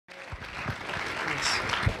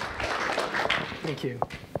Thank you.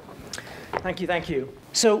 Thank you, thank you.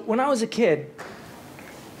 So when I was a kid,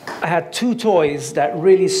 I had two toys that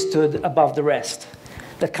really stood above the rest,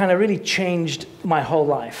 that kind of really changed my whole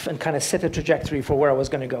life and kind of set a trajectory for where I was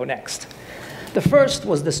going to go next. The first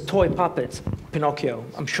was this toy puppet, Pinocchio.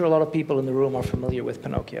 I'm sure a lot of people in the room are familiar with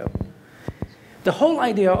Pinocchio. The whole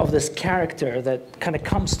idea of this character that kind of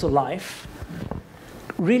comes to life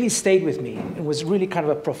really stayed with me. It was really kind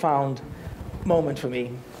of a profound moment for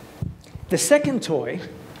me. The second toy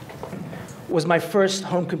was my first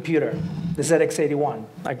home computer, the ZX81.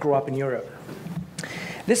 I grew up in Europe.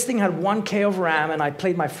 This thing had 1K of RAM, and I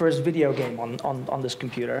played my first video game on this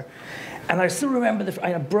computer. And I still remember,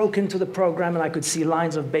 I broke into the program, and I could see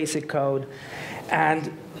lines of basic code.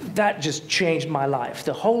 And that just changed my life.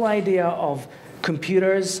 The whole idea of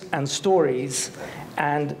computers and stories,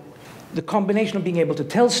 and the combination of being able to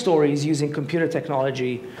tell stories using computer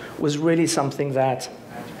technology was really something that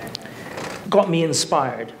got me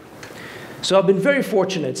inspired. So I've been very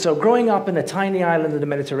fortunate. So growing up in a tiny island in the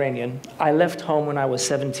Mediterranean, I left home when I was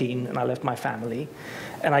 17, and I left my family,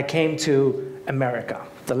 and I came to America,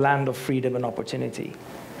 the land of freedom and opportunity.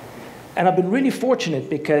 And I've been really fortunate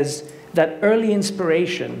because that early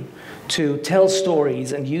inspiration to tell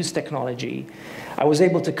stories and use technology, I was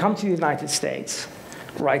able to come to the United States,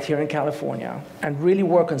 right here in California, and really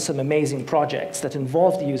work on some amazing projects that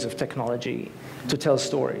involved the use of technology to tell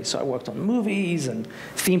stories. So I worked on movies and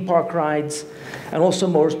theme park rides, and also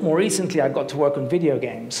more recently I got to work on video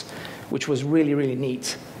games, which was really, really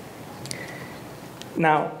neat.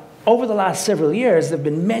 Now, over the last several years, there have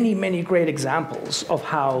been many, many great examples of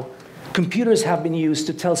how computers have been used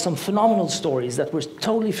to tell some phenomenal stories that we're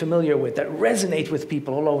totally familiar with, that resonate with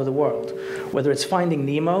people all over the world, whether it's Finding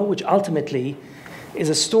Nemo, which ultimately is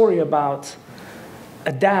a story about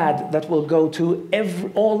a dad that will go to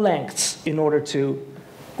all lengths in order to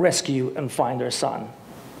rescue and find their son.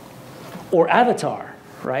 Or Avatar,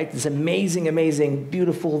 right? This amazing, amazing,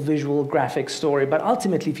 beautiful visual graphic story. But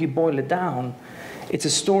ultimately, if you boil it down, it's a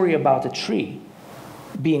story about a tree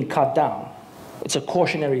being cut down. It's a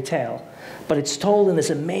cautionary tale. But it's told in this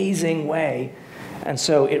amazing way, and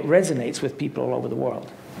so it resonates with people all over the world.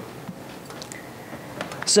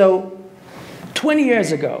 So 20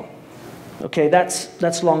 years ago, okay,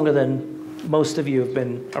 that's longer than most of you have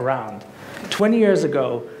been around. 20 years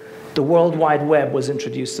ago, the World Wide Web was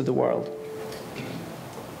introduced to the world.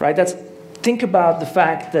 Right? Think about the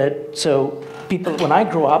fact that, so people, when I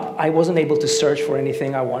grew up, I wasn't able to search for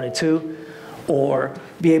anything I wanted to, or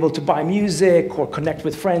be able to buy music, or connect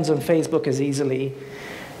with friends on Facebook as easily.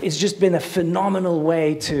 It's just been a phenomenal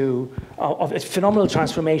way of a phenomenal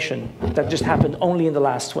transformation that just happened only in the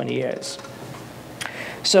last 20 years.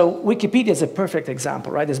 So Wikipedia is a perfect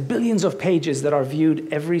example, right? There's billions of pages that are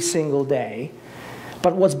viewed every single day.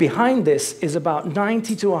 But what's behind this is about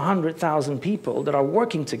 90 to 100,000 people that are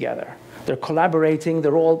working together. They're collaborating,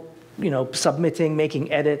 they're all submitting,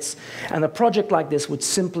 making edits. And a project like this would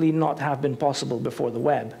simply not have been possible before the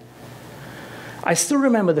web. I still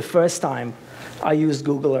remember the first time I used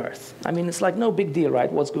Google Earth. I mean, it's like no big deal,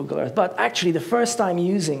 right? What's Google Earth? But actually, the first time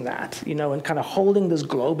using that, and kind of holding this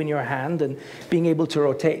globe in your hand and being able to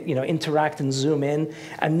rotate, interact and zoom in,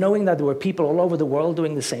 and knowing that there were people all over the world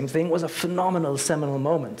doing the same thing was a phenomenal, seminal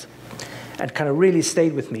moment, and kind of really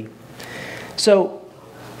stayed with me. So,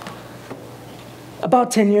 about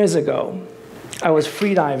 10 years ago, I was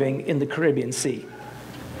freediving in the Caribbean Sea.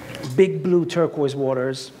 Big blue turquoise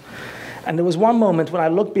waters. And there was one moment when I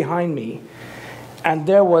looked behind me, and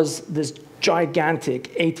there was this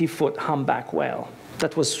gigantic 80-foot humpback whale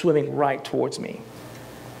that was swimming right towards me.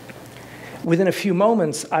 Within a few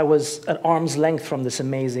moments, I was at arm's length from this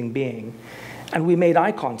amazing being, and we made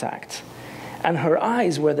eye contact. And her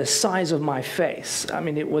eyes were the size of my face. I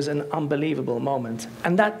mean, it was an unbelievable moment.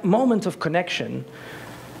 And that moment of connection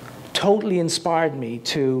totally inspired me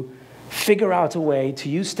to figure out a way to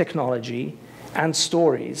use technology and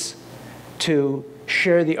stories to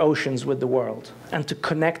share the oceans with the world, and to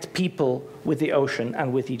connect people with the ocean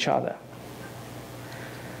and with each other.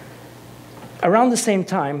 Around the same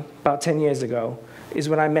time, about 10 years ago, is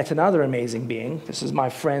when I met another amazing being. This is my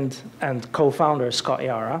friend and co-founder, Scott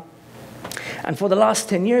Yara. And for the last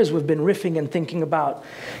 10 years, we've been riffing and thinking about,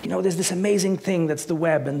 there's this amazing thing that's the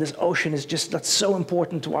web, and this ocean is that's so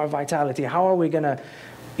important to our vitality. How are we going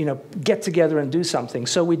to, get together and do something?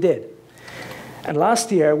 So we did. And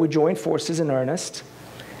last year, we joined forces in earnest,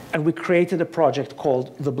 and we created a project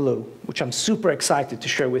called theBlu, which I'm super excited to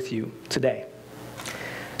share with you today.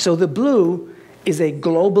 So theBlu is a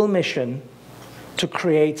global mission to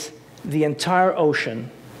create the entire ocean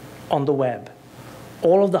on the web.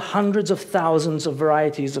 All of the hundreds of thousands of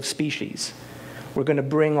varieties of species we're going to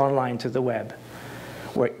bring online to the web,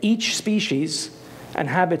 where each species and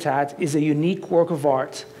habitat is a unique work of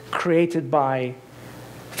art created by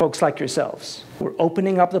folks like yourselves. We're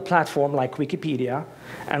opening up the platform like Wikipedia,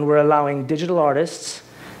 and we're allowing digital artists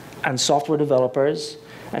and software developers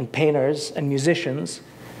and painters and musicians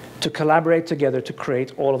to collaborate together to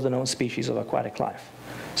create all of the known species of aquatic life.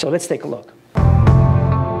 So let's take a look.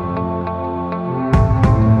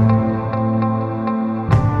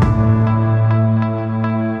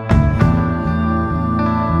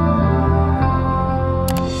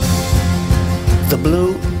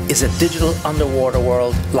 TheBlu is a digital underwater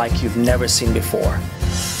world like you've never seen before.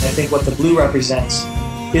 I think what TheBlu represents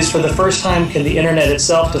is, for the first time, can the internet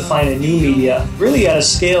itself define a new media, really at a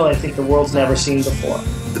scale I think the world's never seen before.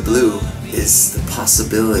 TheBlu is the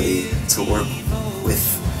possibility to work with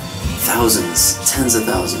thousands, tens of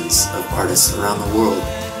thousands of artists around the world.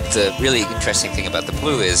 The really interesting thing about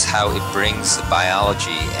TheBlu is how it brings the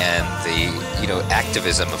biology and the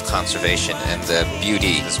activism of conservation and the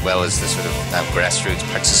beauty, as well as the sort of grassroots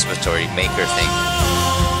participatory maker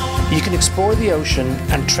thing. You can explore the ocean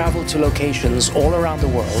and travel to locations all around the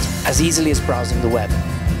world as easily as browsing the web.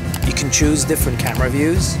 You can choose different camera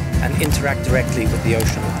views and interact directly with the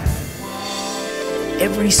ocean life.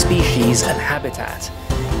 Every species and habitat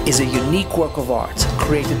is a unique work of art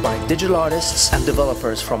created by digital artists and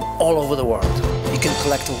developers from all over the world. You can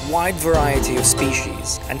collect a wide variety of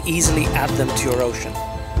species and easily add them to your ocean.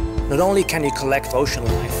 Not only can you collect ocean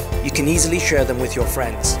life, you can easily share them with your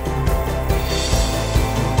friends.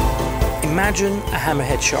 Imagine a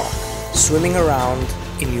hammerhead shark swimming around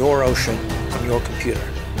in your ocean on your computer.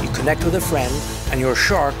 You connect with a friend and your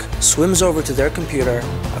shark swims over to their computer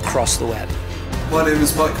across the web. My name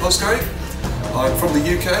is Mike Cosgrave. I'm from the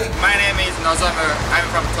UK. My name is Nozomu. I'm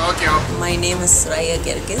from Tokyo. My name is Soraya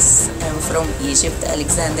Gergis. I'm from Egypt,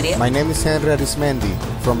 Alexandria. My name is Henry Arismendi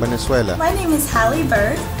from Venezuela. My name is Hallie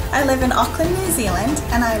Bird. I live in Auckland, New Zealand,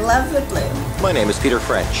 and I love TheBlu. My name is Peter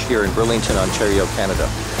French, here in Burlington, Ontario, Canada.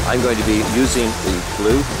 I'm going to be using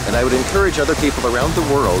TheBlu, and I would encourage other people around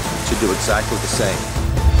the world to do exactly the same.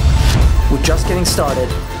 We're just getting started.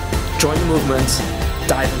 Join the movement.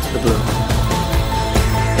 Dive into TheBlu.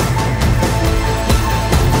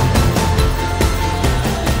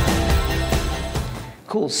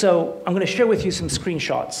 Cool, so I'm going to share with you some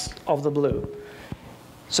screenshots of TheBlu.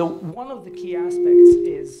 So one of the key aspects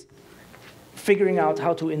is figuring out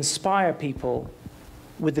how to inspire people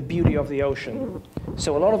with the beauty of the ocean.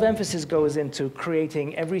 So a lot of emphasis goes into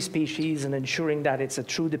creating every species and ensuring that it's a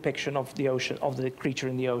true depiction of the ocean, of the creature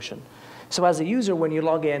in the ocean. So as a user, when you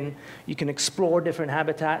log in, you can explore different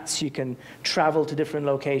habitats, you can travel to different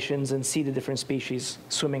locations and see the different species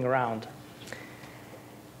swimming around.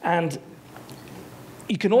 And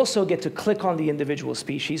you can also get to click on the individual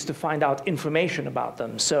species to find out information about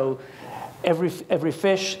them. So every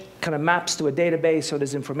fish kind of maps to a database, so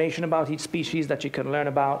there's information about each species that you can learn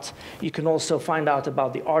about. You can also find out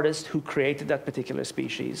about the artist who created that particular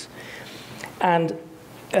species. And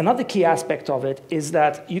another key aspect of it is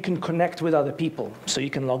that you can connect with other people. So you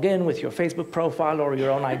can log in with your Facebook profile or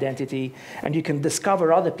your own identity, and you can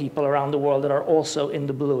discover other people around the world that are also in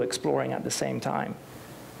TheBlu exploring at the same time.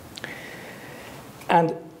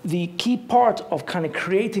 And the key part of kind of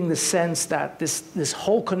creating the sense that this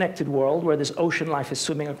whole connected world where this ocean life is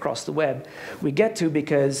swimming across the web, we get to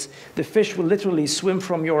because the fish will literally swim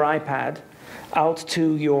from your iPad out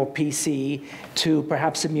to your PC, to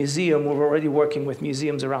perhaps a museum. We're already working with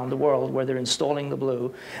museums around the world where they're installing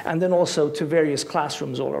TheBlu, and then also to various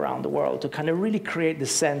classrooms all around the world to kind of really create the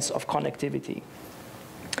sense of connectivity.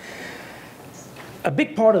 A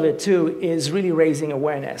big part of it, too, is really raising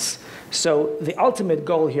awareness. So the ultimate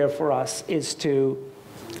goal here for us is to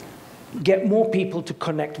get more people to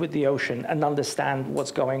connect with the ocean and understand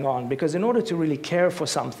what's going on. Because in order to really care for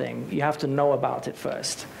something, you have to know about it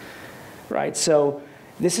first, right? So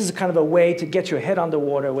this is kind of a way to get your head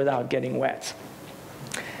underwater without getting wet.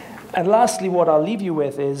 And lastly, what I'll leave you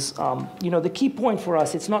with is, the key point for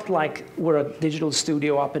us, it's not like we're a digital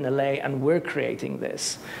studio up in LA and we're creating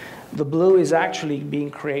this. TheBlu is actually being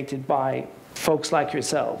created by folks like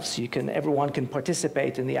yourselves. Everyone can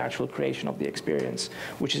participate in the actual creation of the experience,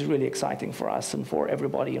 which is really exciting for us and for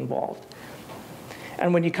everybody involved.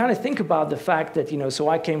 And when you kind of think about the fact that, so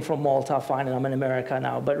I came from Malta, fine, and I'm in America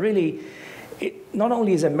now, but really, not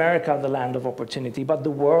only is America the land of opportunity, but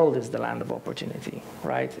the world is the land of opportunity,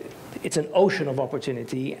 right? It's an ocean of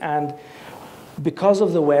opportunity, and because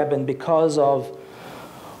of the web and because of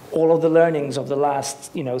all of the learnings of the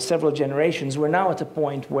last several generations, we're now at a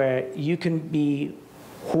point where you can be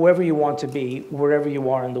whoever you want to be, wherever you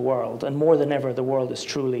are in the world. And more than ever, the world is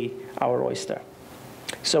truly our oyster.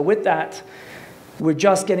 So with that, we're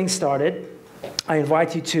just getting started. I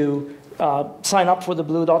invite you to sign up for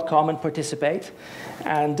theBlu.com and participate.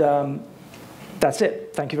 And that's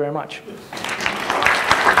it. Thank you very much.